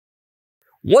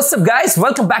What's up guys,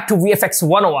 welcome back to VFX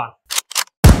 101.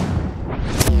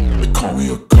 They call me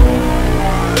a god.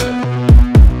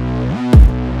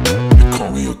 They call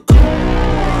me a god.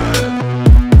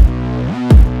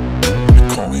 They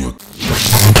call me a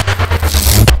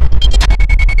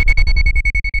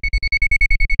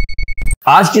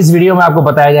आज की इस video में आपको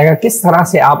बताया जाएगा किस तरह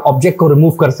से आप ऑब्जेक्ट को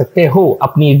रिमूव कर सकते हो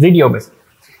अपनी वीडियो में से।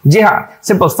 जी हाँ,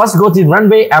 simple. First go to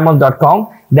runwayml.com,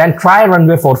 then try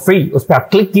runway for free. उस पर आप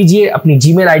क्लिक कीजिए, अपनी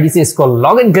जीमेल आईडी से इसको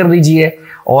लॉग इन कर लीजिए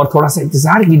और थोड़ा सा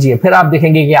इंतजार कीजिए। फिर आप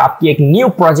देखेंगे कि आपकी एक न्यू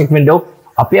प्रोजेक्ट विंडो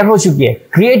अपीयर हो चुकी है।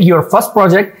 Create your first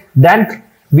project, then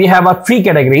we have a 3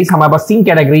 categories. हमारे पास 3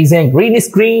 कैटेगरीज हैं, green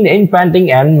screen, in painting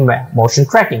and motion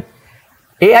tracking.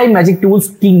 AI magic tools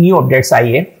की न्यू अपडेट्स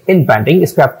आई है इन पेंटिंग,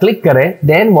 इस पे आप क्लिक करें।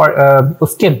 देन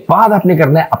उसके बाद आपने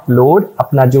करना है अपलोड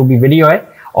अपना जो भी वीडियो है,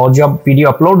 और जब वीडियो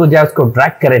अपलोड हो जाए उसको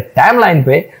ड्रैग करें टाइमलाइन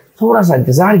पे। थोड़ा सा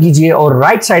इंतजार कीजिए और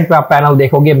राइट साइड पे आप पैनल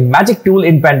देखोगे मैजिक टूल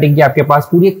इन पेंटिंग की। आपके पास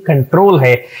पूरी कंट्रोल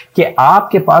है कि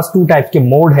आपके पास 2 टाइप के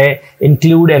मोड है,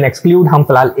 इंक्लूड एंड एक्सक्लूड। हम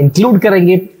फिलहाल इंक्लूड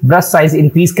करेंगे, ब्रश साइज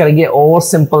इंक्रीज करेंगे और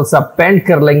सिंपल सा पेंट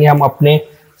कर लेंगे हम अपने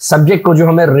सब्जेक्ट को जो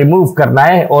हमें रिमूव करना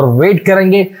है, और वेट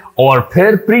करेंगे और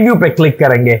फिर प्रीव्यू पे क्लिक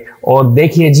करेंगे और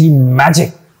देखिए जी मैजिक।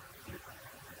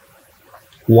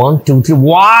 1 2 3,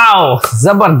 वाओ,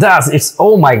 जबरदस्त। It's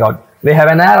oh my God, we have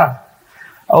an error.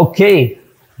 Okay,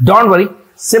 don't worry,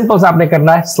 simple सा आपने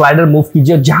करना है, स्लाइडर मूव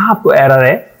कीजिए जहां आपको एरर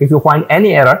है। If you find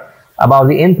any error about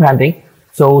the in painting,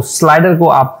 so slider को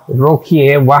आप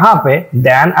रोकिए वहां पे,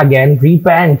 then again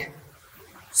repaint.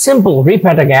 Simple,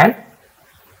 repaint again,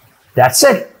 that's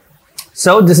it.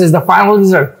 So this is the final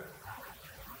result.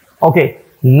 Okay,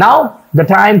 now the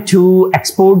time to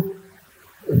export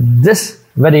this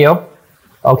video.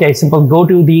 Okay, simple, go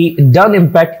to the done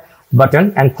impact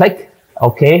button and click.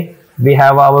 Okay, we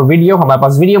have our video, हमारे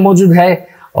पास video मौजूद है।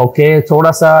 Okay,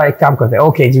 थोड़ा सा एक काम करते हैं।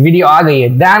 Okay जी, video आ गई है।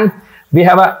 Then we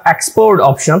have a export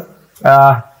option.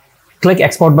 Click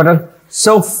export button.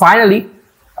 So finally,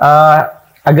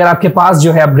 अगर आपके पास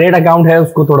जो है अपग्रेड अकाउंट है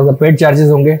उसको थोड़ा सा पेड चार्जेस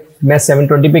होंगे। मैं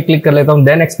 720 पे क्लिक कर लेता हूँ,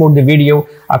 देन एक्सपोर्ट द वीडियो।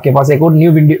 आपके पास एक और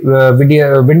न्यू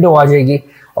विंडो आ जाएगी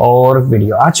और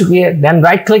वीडियो आ चुकी है। Then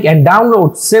right click and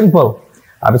download. Simple,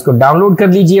 आप इसको डाउनलोड कर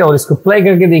लीजिए और इसको प्ले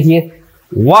करके देखिए।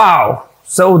 Wow,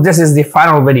 so this is the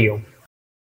final video.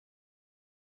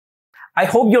 I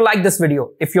hope you like this video.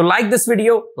 If you like this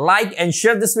video, like and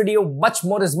share this video. Much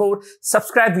more is more.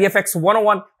 Subscribe VFX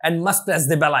 101 and must press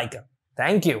the bell icon.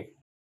 Thank you.